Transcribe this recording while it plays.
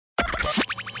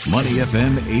Money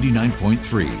FM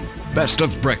 89.3. Best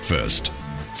of breakfast.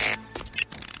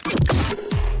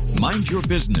 Mind your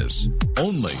business.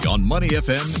 Only on Money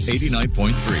FM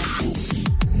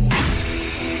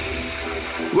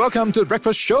 89.3. Welcome to the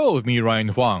Breakfast Show with me, Ryan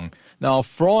Huang. Now,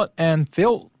 fraud and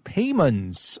failed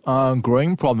payments are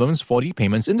growing problems for the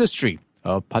payments industry.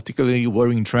 A particularly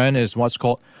worrying trend is what's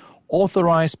called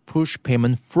authorized push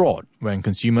payment fraud, when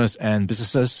consumers and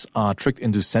businesses are tricked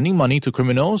into sending money to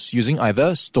criminals using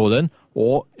either stolen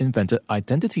or invented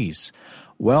identities.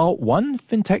 Well, one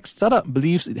fintech startup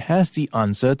believes it has the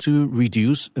answer to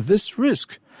reduce this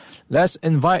risk. Let's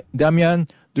invite Damien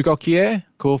Ducalquier,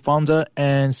 co-founder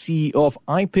and CEO of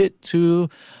iPid, to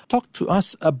talk to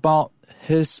us about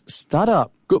his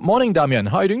startup. Good morning, Damien.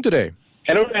 How are you doing today?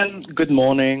 Hello, and good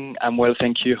morning. I'm well,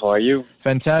 thank you. How are you?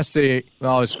 Fantastic.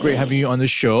 Well, it's great having you on the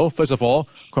show. First of all,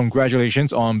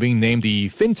 congratulations on being named the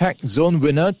FinTech Zone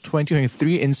Winner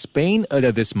 2023 in Spain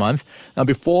earlier this month. Now,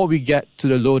 before we get to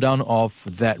the lowdown of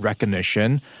that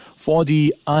recognition, for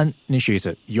the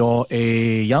uninitiated, you're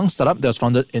a young startup that was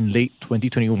founded in late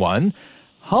 2021.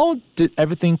 How did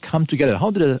everything come together?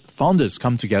 How did the founders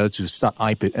come together to start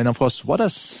iPid? And of course, what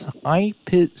does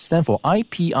iPid stand for?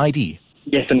 IPID.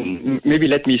 Yes, and maybe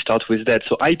let me start with that.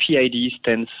 So IPID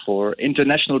stands for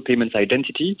International Payments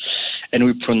Identity, and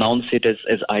we pronounce it as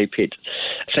iPid.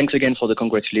 Thanks again for the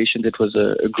congratulations. It was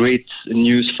a great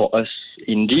news for us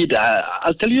indeed.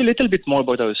 I'll tell you a little bit more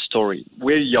about our story.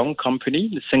 We're a young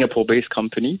company, a Singapore-based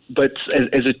company, but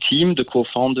as a team, the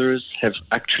co-founders have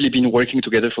actually been working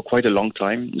together for quite a long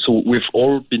time. So we've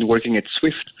all been working at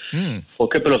Swift for a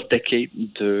couple of decades.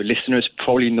 The listeners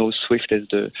probably know Swift as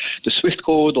the Swift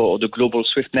code or the global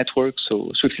Swift network.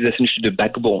 So Swift is essentially the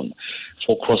backbone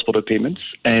for cross-border payments.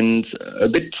 And a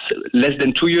bit less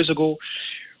than 2 years ago,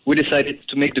 we decided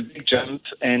to make the big jump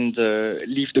and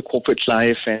leave the corporate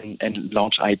life and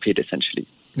launch iPid essentially.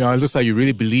 Now, it looks like you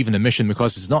really believe in the mission,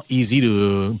 because it's not easy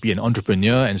to be an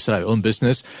entrepreneur and start your own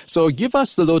business. So give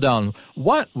us the lowdown.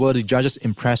 What were the judges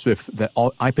impressed with that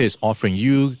iPid is offering?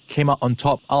 You came out on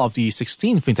top out of the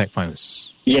 16 fintech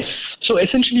finalists. Yes. So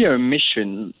essentially our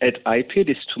mission at iPid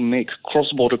is to make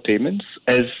cross-border payments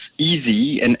as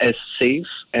easy and as safe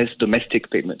as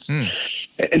domestic payments.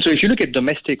 And so if you look at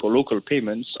domestic or local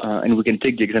payments, and we can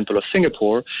take the example of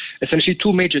Singapore, essentially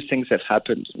two major things have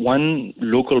happened. One,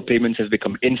 local payments have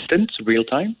become instant,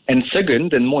 real-time. And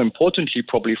second, and more importantly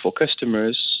probably for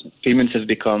customers, payments have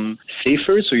become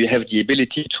safer. So you have the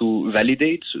ability to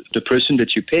validate the person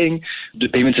that you're paying. The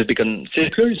payments have become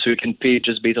simpler, so you can pay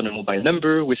just based on a mobile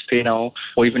number with PayNow,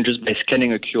 or even just by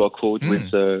scanning a QR code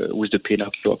with the PayNow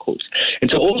QR codes.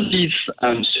 And so all these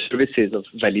services of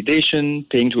validation,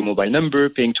 paying to a mobile number,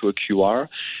 paying to a QR,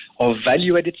 are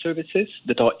value-added services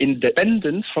that are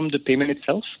independent from the payment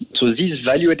itself. So these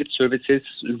value-added services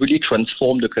really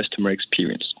transform the customer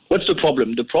experience. What's the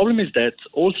problem? The problem is that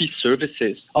all these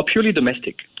services are purely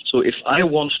domestic. So if I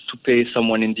want to pay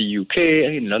someone in the UK,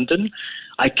 in London,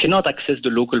 I cannot access the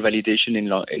local validation in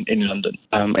London.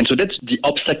 And so that's the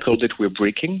obstacle that we're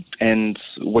breaking. And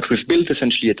what we've built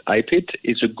essentially at iPid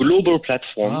is a global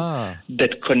platform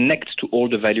that connects to all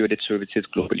the value-added services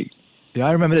globally. Yeah,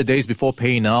 I remember the days before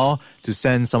PayNow. To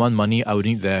send someone money, I would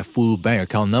need their full bank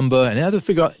account number, and I had to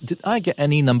figure out, did I get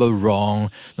any number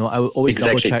wrong? No, I would always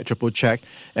double check, triple check.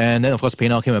 And then, of course,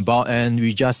 PayNow came about, and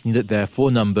we just needed their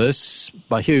phone numbers.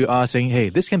 But here you are saying, hey,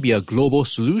 this can be a global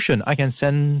solution. I can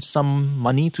send some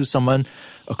money to someone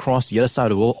across the other side of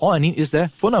the world. All I need is their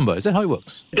phone number. Is that how it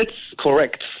works? That's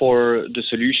correct for the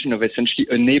solution of essentially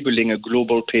enabling a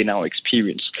global PayNow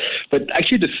experience. But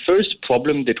actually, the first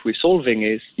problem that we're solving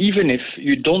is, even if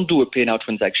you don't do a PayNow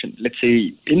transaction, let's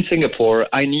say in Singapore,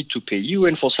 I need to pay you,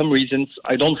 and for some reasons,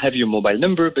 I don't have your mobile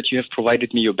number, but you have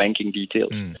provided me your banking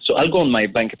details. So I'll go on my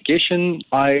bank application,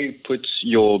 I put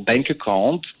your bank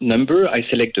account number, I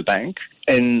select the bank,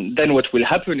 and then what will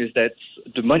happen is that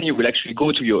the money will actually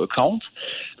go to your account,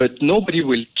 but nobody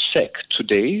will check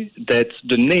today that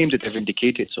the name that I've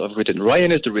indicated, so I've written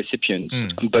Ryan as the recipient,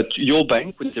 but your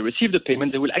bank, when they receive the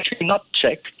payment, they will actually not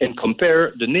check and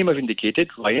compare the name I've indicated,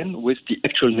 Ryan, with the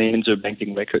actual name in their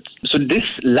banking records. So this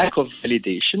lack of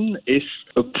validation is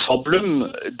a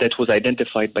problem that was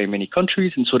identified by many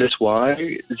countries, and so that's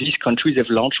why these countries have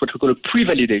launched what we call a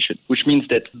pre-validation, which means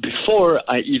that before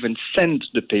I even send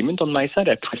the payment on my side,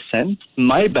 website, I press send,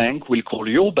 my bank will call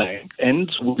your bank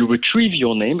and will retrieve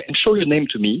your name and show your name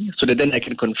to me so that then I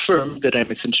can confirm that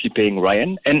I'm essentially paying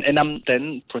Ryan and I'm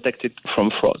then protected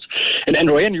from frauds. And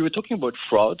Ryan, you were talking about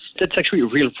frauds. That's actually a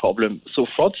real problem. So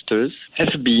fraudsters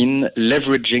have been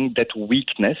leveraging that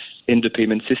weakness in the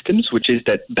payment systems, which is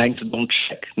that banks don't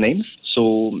check names.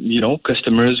 So,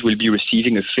 customers will be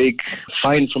receiving a fake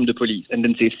fine from the police, and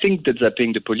then they think that they're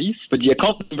paying the police, but the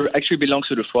account number actually belongs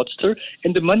to the fraudster,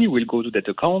 and the money will go to that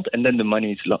account, and then the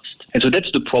money is lost. And so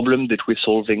that's the problem that we're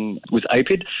solving with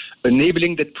iPid,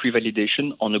 enabling that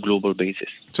pre-validation on a global basis.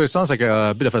 So it sounds like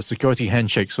a bit of a security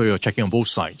handshake, so you're checking on both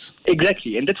sides.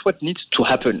 Exactly, and that's what needs to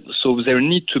happen. So there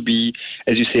needs to be,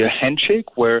 as you say, a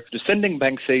handshake where the sending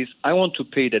bank says, I want to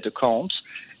pay that account.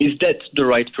 Is that the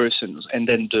right person? And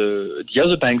then the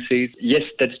other bank says, yes,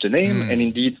 that's the name, and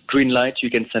indeed, green light, you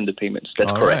can send the payments.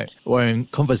 That's correct. Right. We're in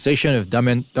conversation with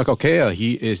Damian Dakokea.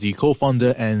 He is the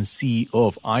co-founder and CEO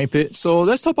of iPid. So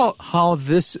let's talk about how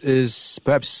this is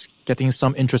perhaps getting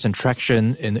some interest and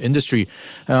traction in the industry.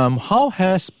 How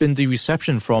has been the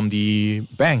reception from the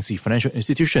banks, the financial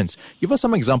institutions? Give us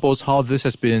some examples how this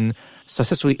has been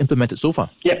successfully implemented so far.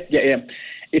 Yeah.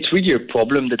 It's really a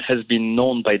problem that has been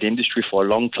known by the industry for a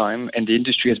long time, and the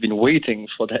industry has been waiting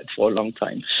for that for a long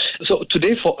time. So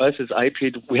today for us as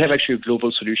iPid, we have actually a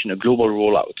global solution, a global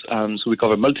rollout. So we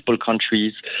cover multiple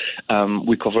countries.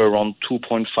 We cover around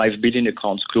 2.5 billion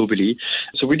accounts globally.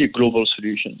 So really a global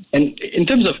solution. And in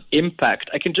terms of impact,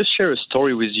 I can just share a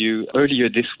story with you earlier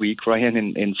this week, Ryan,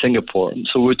 in Singapore.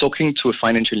 So we were talking to a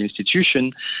financial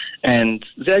institution, and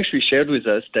they actually shared with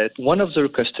us that one of their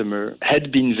customers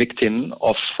had been victim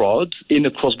of fraud in a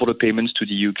cross-border payments to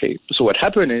the UK. So what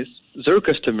happened is their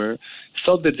customer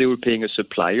thought that they were paying a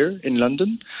supplier in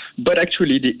London, but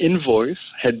actually the invoice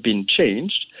had been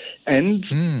changed and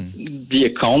the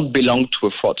account belonged to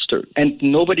a fraudster. And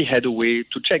nobody had a way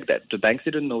to check that. The banks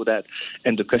didn't know that,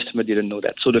 and the customer didn't know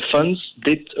that. So the funds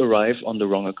did arrive on the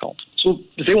wrong account. So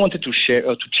they wanted to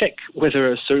check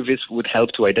whether a service would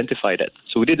help to identify that.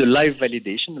 So we did a live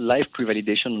validation, live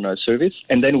pre-validation on our service,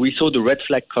 and then we saw the red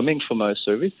flag coming from our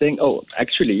service saying, oh,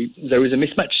 actually, there is a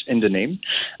mismatch in the name.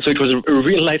 So it was a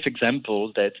real-life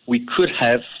example that we could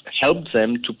have helped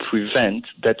them to prevent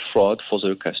that fraud for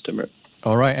their customer.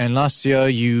 All right, and last year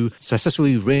you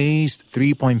successfully raised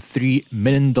 $3.3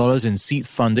 million in seed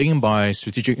funding by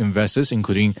strategic investors,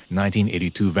 including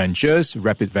 1982 Ventures,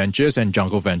 Rapid Ventures, and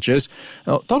Jungle Ventures.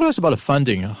 Now, talk to us about the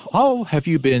funding. How have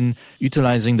you been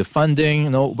utilizing the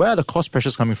funding? Where are the cost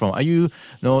pressures coming from? Are you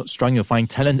struggling to find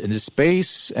talent in this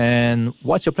space? And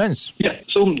what's your plans? Yeah,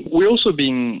 so we're also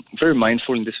being very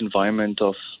mindful in this environment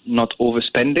of not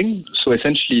overspending. So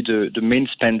essentially the main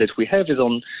spend that we have is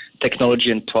on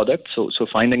technology and product, so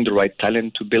finding the right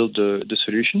talent to build the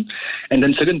solution. And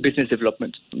then second, business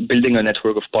development, building a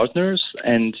network of partners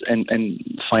and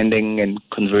finding and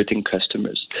converting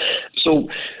customers. So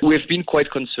we've been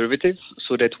quite conservative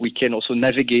so that we can also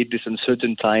navigate this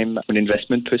uncertain time from an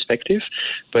investment perspective.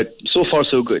 But so far,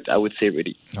 so good, I would say,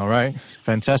 really. All right,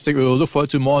 fantastic. We will look forward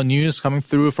to more news coming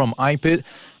through from iPid.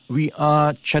 We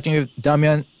are chatting with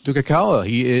Damian Dakokea.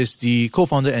 He is the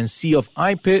co-founder and CEO of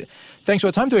iPid. Thanks for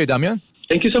your time today, Damian.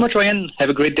 Thank you so much, Ryan. Have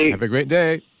a great day. Have a great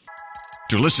day.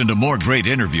 To listen to more great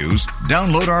interviews,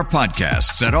 download our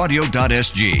podcasts at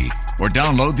audio.sg or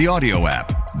download the Audio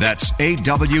app. That's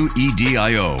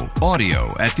AWEDIO,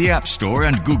 Audio at the App Store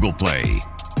and Google Play.